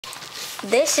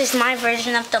This is my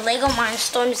version of the Lego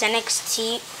Mindstorms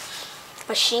NXT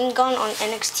Machine Gun on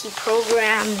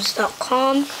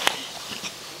nxtprograms.com.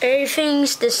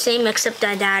 Everything's the same except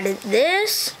I added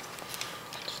this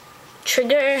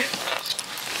trigger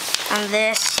and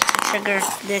this to trigger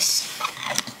this,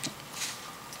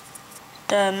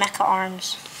 the Meca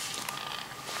Arms.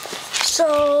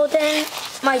 So then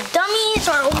my dummies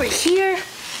are over here.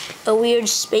 A weird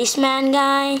spaceman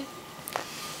guy.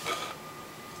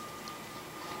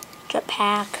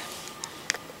 Jetpack.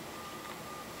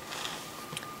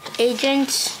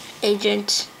 Agent.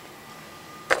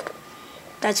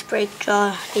 That's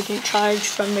Breakjaw, Agent Charge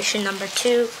from mission number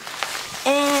 2.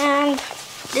 And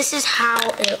this is how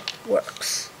it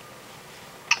works.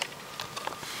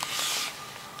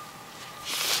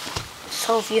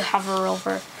 So if you hover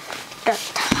over the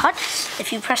touch,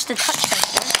 if you press the touch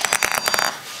sensor,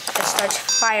 it starts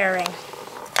firing.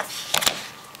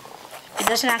 It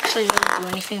doesn't actually really do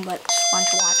anything, but it's fun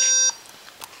to watch.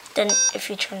 Then if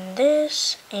you turn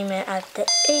this, aim it at the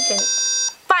agent,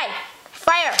 fire!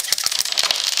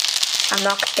 I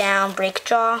knocked down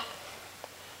Breakjaw,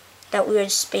 that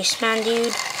weird spaceman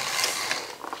dude.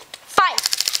 Fire!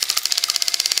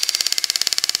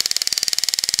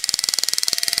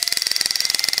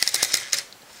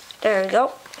 There we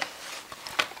go.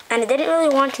 And I didn't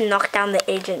really want to knock down the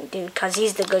agent dude because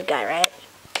he's the good guy, right?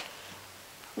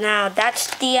 Now that's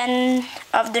the end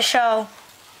of the show.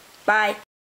 Bye.